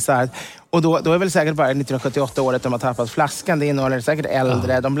faktiskt rätt bisarrt. Och då är väl säkert bara 1978 året de har tappat flaskan. Det innehåller säkert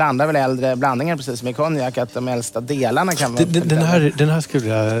äldre. De blandar väl äldre blandningar precis som i konjak. Att de äldsta delarna kan vara... Den här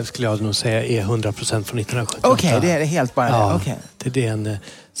skulle jag nog säga är 100% från 1978. Okej, det är det helt bara. Ja, okay. Det är en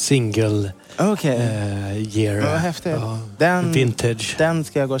single year. Vad häftigt. Vintage. Den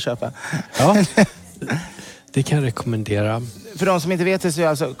ska jag gå och köpa. Ja, det kan jag rekommendera. För de som inte vet det så är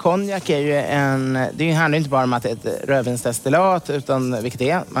alltså konjak är ju det handlar inte bara om att det är ett rödvinsdestillat, utan vilket det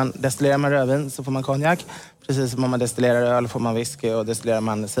är. Destillerar man rödvin så får man konjak. Precis som om man destillerar öl får man whisky, och destillerar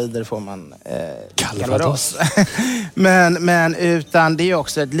man cider får man calvados. men utan det är ju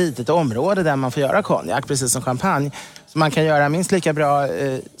också ett litet område där man får göra konjak, precis som champagne. Så man kan göra minst lika bra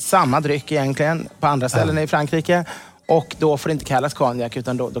samma dryck egentligen på andra ställen i Frankrike. Och då får det inte kallas konjak,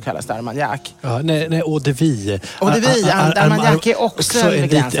 utan då kallas det Armagnac. Ja, nej, eau de vie. Armagnac är också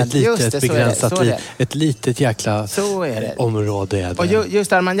ett litet jäkla område. Och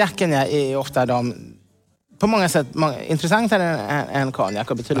just Armagnacen är ofta på många sätt intressantare än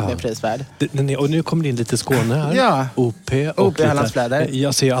konjak och betydligt mer prisvärd. Och nu kommer det in lite Skåne här. Ja. OP Hallandsfläder.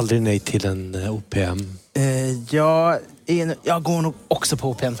 Jag säger aldrig nej till en OP. Jag går nog också på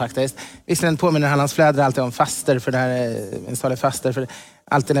OPen faktiskt. Visserligen påminner Hallandsfläder alltid om faster, för det här är faster. För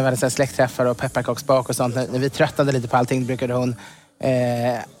alltid när vi hade släktträffar och pepparkaksbak och sånt. När vi tröttnade lite på allting brukade hon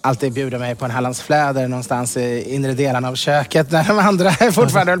alltid bjuda mig på en Hallandsfläder någonstans i inre delarna av köket. När de andra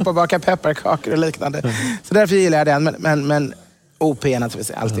fortfarande höll på att baka pepparkakor och liknande. Så därför gillar jag den. Men OP är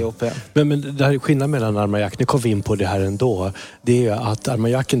naturligtvis alltid OP. Men det här är skillnaden mellan Armagnac, nu kom vi in på det här ändå. Det är ju att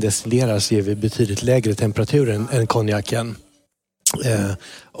Armagnacen destilleras vid betydligt lägre temperatur än konjaken. Det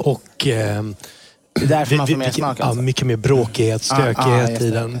är därför man får mer smak. Ja, mycket mer bråkighet, stökighet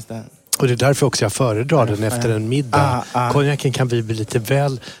i den. Och det är därför också jag föredrar den efter en middag. Konjaken kan bli lite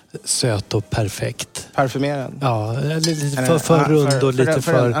väl söt och perfekt. Parfymerad? Ja, lite för rund och lite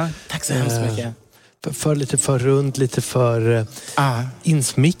för... Tack så hemskt mycket. Lite för rund, lite för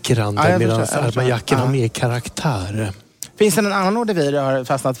insmickrande, medan Armagnacen har mer karaktär. Finns det någon annan eau de vie du har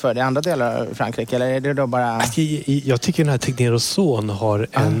fastnat för i andra delar av Frankrike? Eller är det då bara... Jag tycker den här Tegnér och Son har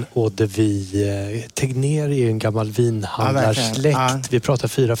en eau de vie. Tegnér är ju en gammal vinhandlarsläkt. Vi pratar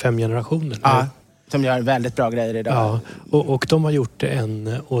 4-5 generationer. Ja, som gör väldigt bra grejer idag. Ja, och de har gjort en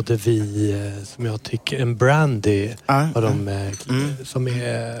eau de vie som jag tycker, en brandy som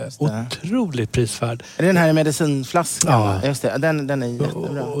är otroligt prisvärd. Är det den här i medicinflaskan? Ja. Just det, den är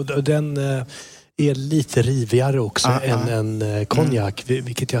jättebra. Och den är lite rivigare också än konjak,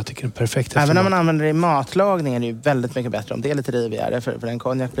 vilket jag tycker är perfekt. Även när man använder det i matlagning är det ju väldigt mycket bättre om det är lite rivigare. För en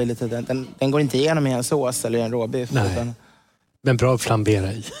konjak blir lite... Den går inte igenom i en sås eller i en råbiff. Men bra att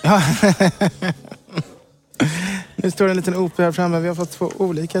flambera i. Ja. Nu står det en liten OP här framme. Vi har fått 2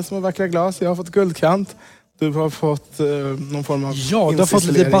 olika små vackra glas. Jag har fått guldkant. Du har fått någon form av... Ja, du har fått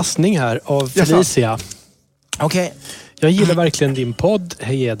lite bassning här av Felicia. Okej. Jag gillar verkligen din podd.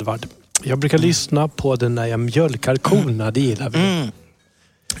 Hej Edvard. Jag brukar lyssna på den när jag mjölkar korna. Det gillar vi.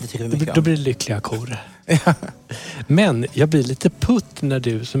 Det tycker vi mycket om. Då blir det lyckliga kor. Men jag blir lite putt när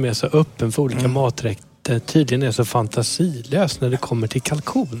du som är så öppen för olika maträtter tydligen är så fantasilös när det kommer till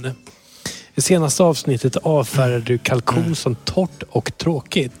kalkon. I senaste avsnittet avfärdar du kalkon som torrt och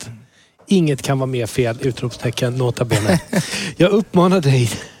tråkigt. Inget kan vara mer fel, utropstecken, nota bene. Jag uppmanar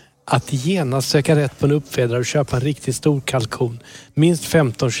dig att genast söka rätt på en uppfödare och köpa en riktigt stor kalkon. Minst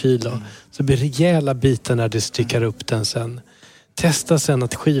 15 kilo. Så blir rejäla bitar när du styckar upp den sen. Testa sen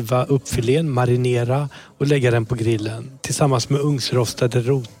att skiva upp filén, marinera och lägga den på grillen. Tillsammans med ugnsrostade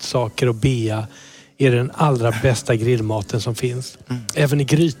rotsaker och bea är den allra bästa grillmaten som finns. Även i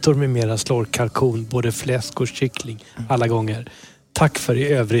grytor med mera slår kalkon, både fläsk och kyckling alla gånger. Tack för i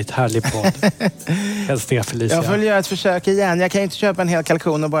övrigt härlig podd. Hälsningar Felicia. Jag får göra ett försök igen. Jag kan inte köpa en hel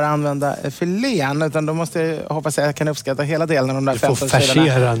kalkon och bara använda filén. Utan då måste jag hoppas att jag kan uppskatta hela delen av de där 15 sidorna. Du får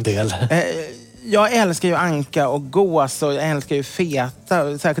färsera en del. Jag älskar ju anka och gås och jag älskar ju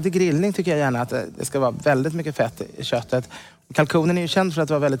feta. Särskilt i grillning tycker jag gärna att det ska vara väldigt mycket fett i köttet. Kalkonen är ju känd för att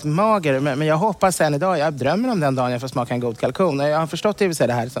vara väldigt mager. Men jag hoppas sen idag, jag drömmer om den dagen jag får smaka en god kalkon. Jag har förstått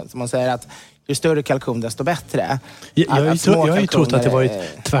det här som man säger att ju större kalkon desto bättre. Jag har ju trott att det varit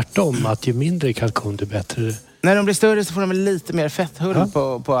tvärtom, att ju mindre kalkon desto bättre. När de blir större så får de lite mer fetthull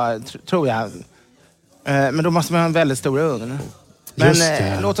på tror jag. Men då måste man ha en väldigt stor ugn. Men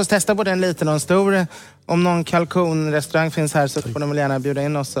låt oss testa både en liten och en stor. Om någon kalkonrestaurang finns här så får de väl gärna bjuda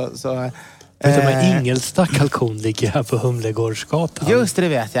in oss. Ingelsta kalkon ligger här på Humlegårdsgatan. Just det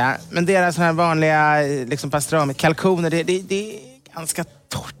vet jag. Men deras såna här vanliga liksom pastrami-kalkoner, det är ganska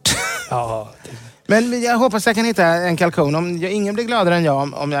torrt. Ja. Men jag hoppas jag kan hitta en kalkon. Ingen blir gladare än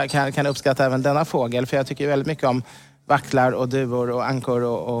jag om jag kan uppskatta även denna fågel. För jag tycker väldigt mycket om vacklar och duvor och ankor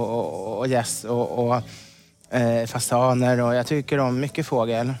och gäss och fasaner. Och jag tycker om mycket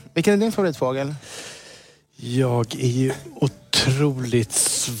fågel. Vilken är din favoritfågel? Jag är ju otroligt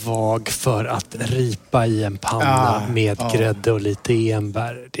svag för att ripa i en panna med grädde och lite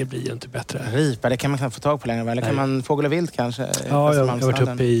enbär. Det blir ju inte bättre. Ripa, det kan man knappt få tag på längre. Eller kan man fågel och vilt kanske? Ja, jag har varit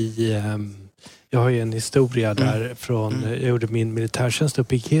uppe i... Jag har ju en historia där från... Jag gjorde min militärtjänst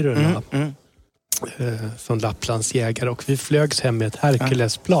uppe i Kiruna. Som Lapplands jägare. Och vi flögs hem med ett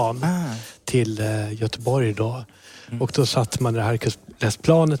Herkulesplan till Göteborg då. Och då satt man i det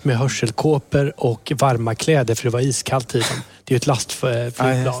Herkulesplanet med hörselkåpor och varma kläder för det var iskallt i dem. Det är ju ett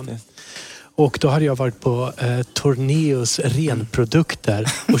lastflygplan. Och då hade jag varit på Torneos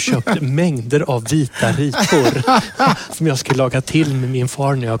renprodukter och köpt mängder av vita ripor som jag skulle laga till med min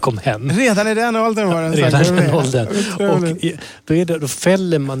far när jag kom hem. Redan i den åldern var den. Redan i den åldern. Och då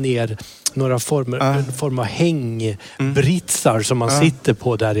fäller man ner några form av hängbritsar som man sitter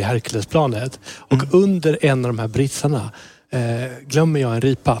på där i Herkulesplanet. Och under en av de här britsarna glömmer jag en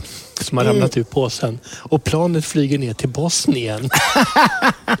ripa som har ramlat ur påsen. Och planet flyger ner till Bosnien.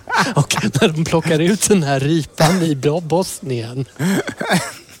 Och när de plockar ut den här ripan i Bosnien.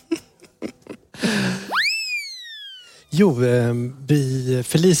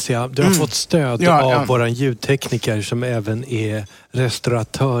 Felicia, du har fått stöd av våran ljudtekniker som även är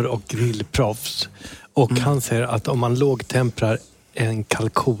restauratör och grillproffs. Och han säger att om man lågtemprar en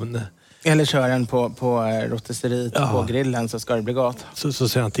kalkon eller kör den på rotisseriet på grillen så ska det bli gott. Så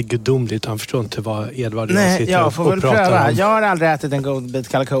säger han att det är gudomligt. Han förstår inte vad Edvard och jag sitter och pratar om. Jag får väl pröva. Jag har aldrig ätit en god bit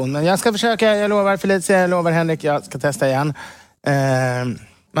kalkon. Men jag ska försöka. Jag lovar Felicia, jag lovar Henrik. Jag ska testa igen.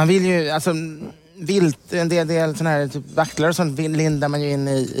 Man vill ju, alltså vilt, en del sån här typ vacklar och sånt lindar man ju in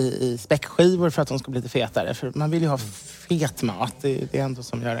i späckskivor för att de ska bli lite fetare. För man vill ju ha fet mat. Det är ändå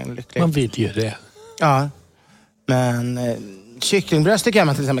som gör en lycklig. Man vill ju det. Ja. Men Kycklingbröst tycker jag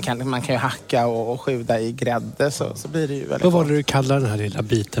man till exempel man kan ju hacka och sjuda i grädde så blir det ju väldigt. Vad var det du kallar den här lilla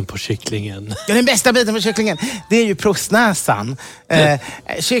biten på kycklingen? Ja, den bästa biten på kycklingen, det är ju prostnäsan.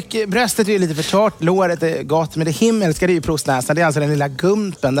 Bröstet är ju lite för torrt, låret är gott, men det himmelska det är ju prostnäsan. Det är alltså den lilla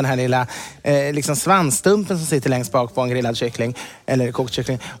gumpen, den här lilla liksom svansstumpen som sitter längst bak på en grillad kyckling eller kokt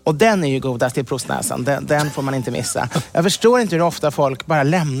kyckling. Och den är ju godast i prostnäsan, den får man inte missa. Jag förstår inte hur ofta folk bara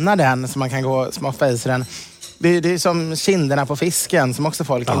lämnar den så man kan gå och smaka i sig den. Det är som kinderna på fisken som också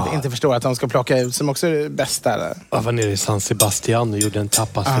folk inte förstår att de ska plocka ut, som också är det bästa. Jag var nere i San Sebastian och gjorde en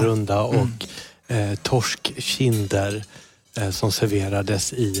tapasrunda och torskkinder som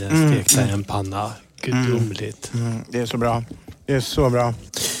serverades i stekta i en panna. Gudomligt. Det är så bra. Det är så bra.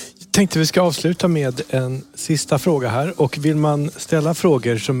 Jag tänkte vi ska avsluta med en sista fråga här. Och vill man ställa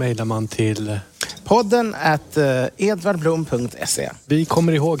frågor så mejlar man till podden@edvardblom.se. Vi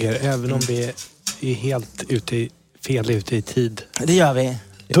kommer ihåg er även om vi är helt fel ute i tid. Det gör vi.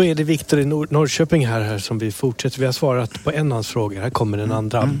 Då är det Viktor i Norrköping här som vi fortsätter. Vi har svarat på en av hans frågor. Här kommer den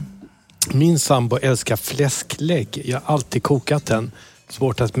andra. Min sambo älskar fläsklägg. Jag har alltid kokat den.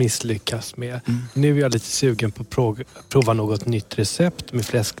 Svårt att misslyckas med. Nu är jag lite sugen på att prova något nytt recept med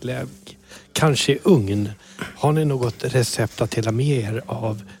fläsklägg. Kanske i ugn. Har ni något recept att dela med er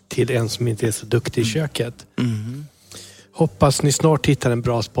av till en som inte är så duktig i köket? Hoppas ni snart hittar en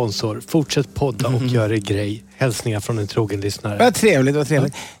bra sponsor. Fortsätt podda och gör er grej. Hälsningar från en trogen lyssnare. Vad trevligt, vad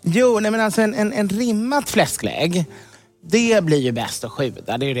trevligt. Jo, nej men alltså en rimmat fläsklägg, det blir ju bäst att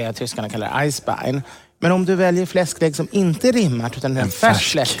skjuta. Det är ju det tyskarna kallar Eisbein. Men om du väljer fläsklägg som inte är rimmat utan en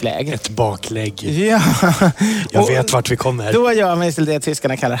färsk fläsklägg. Ett baklägg. Ja. Jag vet vart vi kommer. Då gör man istället det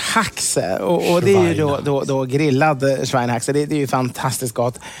tyskarna kallar Haxe. Och det är ju då grillad Schweinehaxe. Det är ju fantastiskt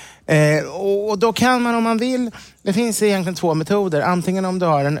gott. Och då kan man om man vill, det finns egentligen två metoder. Antingen om du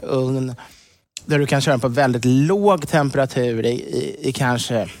har en ugn där du kan köra på väldigt låg temperatur i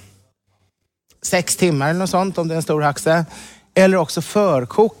kanske 6 timmar eller något sånt om det är en stor haxe. Eller också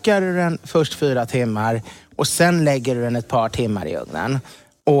förkokar du den först 4 timmar och sen lägger du den ett par timmar i ugnen.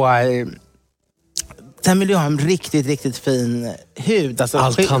 Och sen vill du ha en riktigt, riktigt fin hud. Alltså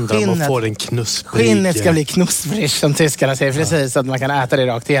allt handlar om att få den knusprig. Skinnet ska bli knusprig som tyskarna säger, precis, så att man kan äta det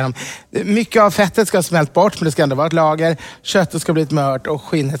rakt igenom. Mycket av fettet ska ha smält bort, men det ska ändå vara ett lager. Köttet ska bli ett mört och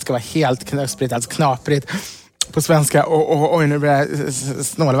skinnet ska vara helt knusprigt, alltså knaprigt på svenska. Och nu börjar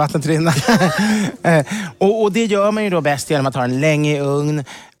snålvattnet rinna. och det gör man ju då bäst genom att ha en länge i ugn.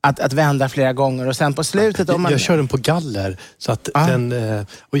 Att vända flera gånger och sen på slutet... Jag kör den på galler så att den,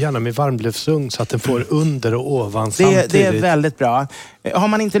 och gärna med varmluftsugn så att den får under och ovan samtidigt. Det är väldigt bra. Har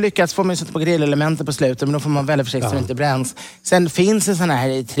man inte lyckats får man sätta på grillelementer på slutet, men då får man väldigt försiktigt så det inte bränns. Sen finns det sådana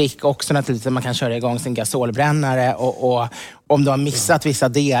här trick också naturligtvis. Man kan köra igång sin gasolbrännare och om du har missat vissa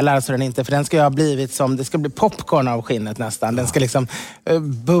delar så den inte, för den ska ju ha blivit som, det ska bli popcorn av skinnet nästan. Den ska liksom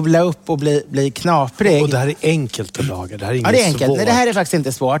bubbla upp och bli knaprig. Och det här är enkelt att laga, det här är inget det är enkelt. svårt. Nej, det här är faktiskt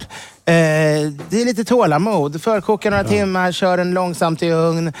inte svårt. Det är lite tålamod. Förkoka några timmar, kör den långsamt i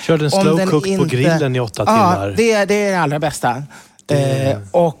ugn. Kör den slow cook på grillen i 8 timmar. Ja, det är det allra bästa.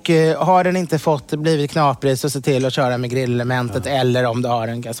 Och har den inte blivit knaprig så se till att köra med grillelementet eller om du har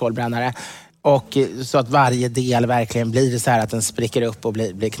en gasolbrännare. Och så att varje del verkligen blir så här att den spricker upp och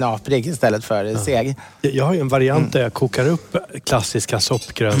blir knaprig istället för seg. Jag har ju en variant där jag kokar upp klassiska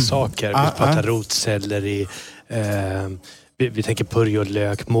soppgrönsaker. Vi pratar rotselleri, vi tänker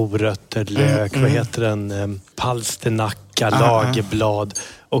purjolök, morötter, lök, vad heter den? Palsternacka, lagerblad.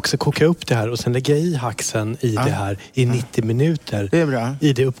 Och så kokar jag upp det här och sen lägger jag i haxen i det här i 90 minuter. Det är bra.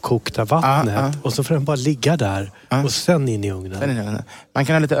 I det uppkokta vattnet. Och så får den bara ligga där och sen in i ugnen. Man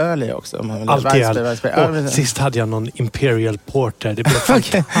kan ha lite öl i också. Om man vill. Allt i allt. Sist hade jag någon Imperial Porter. Det blev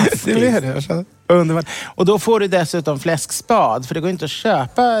fantastiskt. Det blev det. Underbart. Och då får du dessutom fläskspad, för det går inte att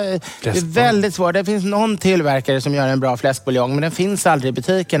köpa. Det är väldigt svårt. Det finns någon tillverkare som gör en bra fläskbuljong, men den finns aldrig i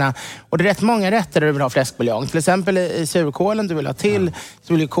butikerna. Och det är rätt många rätter där du vill ha fläskbuljong. Till exempel i surkålen du vill ha till,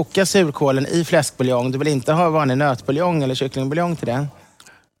 så vill du koka surkålen i fläskbuljong. Du vill inte ha vanlig nötbuljong eller kycklingbuljong till det.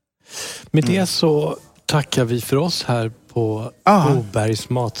 Med det så tackar vi för oss här på Bobergs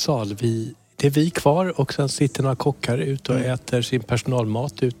matsal. Det är vi kvar och sen sitter några kockar ute och äter sin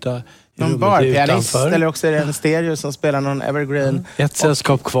personalmat ute. Någon barpianist eller också är det en stereo som spelar någon evergreen. Ett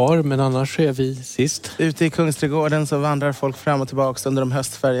sällskap kvar, men annars är vi sist. Ute i Kungsträdgården så vandrar folk fram och tillbaka under de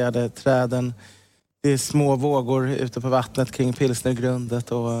höstfärgade träden. Det är små vågor ute på vattnet kring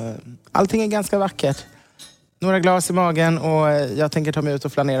pilsnergrundet och allting är ganska vackert. Några glas i magen och jag tänker ta mig ut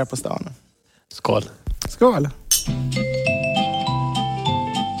och flanera på stan. Skål! Skål!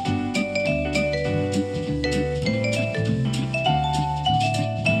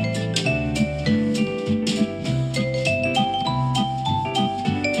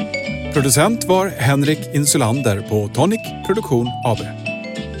 Producent var Henrik Insulander på Tonic Produktion AB.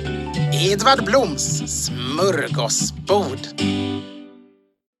 Edvard Bloms smörgåsbord.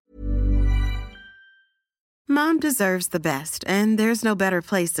 Mom deserves the best, and there's no better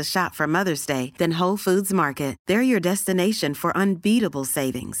place to shop for Mother's Day than Whole Foods Market. They're your destination for unbeatable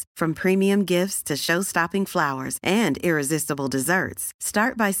savings, from premium gifts to show-stopping flowers and irresistible desserts.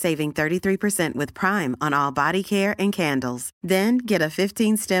 Start by saving 33% with Prime on all body care and candles. Then get a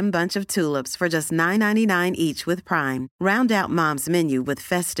 15-stem bunch of tulips for just $9.99 each with Prime. Round out Mom's menu with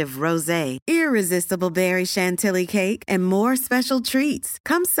festive rosé, irresistible berry chantilly cake, and more special treats.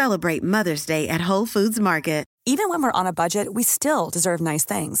 Come celebrate Mother's Day at Whole Foods Market. Even when we're on a budget, we still deserve nice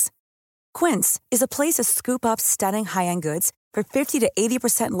things. Quince is a place to scoop up stunning high-end goods for 50 to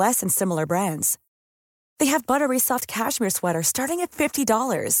 80% less than similar brands. They have buttery soft cashmere sweaters starting at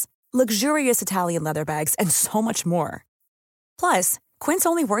 $50, luxurious Italian leather bags, and so much more. Plus, Quince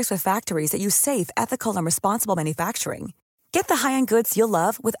only works with factories that use safe, ethical, and responsible manufacturing. Get the high-end goods you'll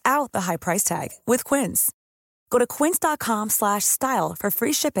love without the high price tag with Quince. Go to quince.com/style for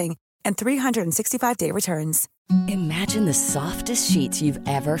free shipping and 365-day returns. Imagine the softest sheets you've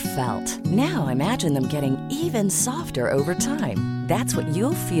ever felt. Now imagine them getting even softer over time. That's what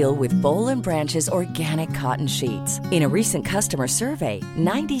you'll feel with Boll & Branch's organic cotton sheets. In a recent customer survey,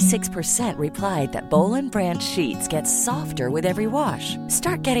 96% replied that Boll & Branch sheets get softer with every wash.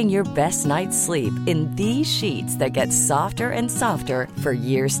 Start getting your best night's sleep in these sheets that get softer and softer for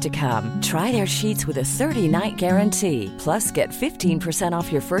years to come. Try their sheets with a 30-night guarantee. Plus, get 15%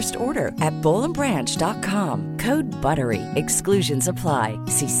 off your first order at bollandbranch.com. Code BUTTERY. Exclusions apply.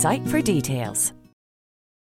 See site for details.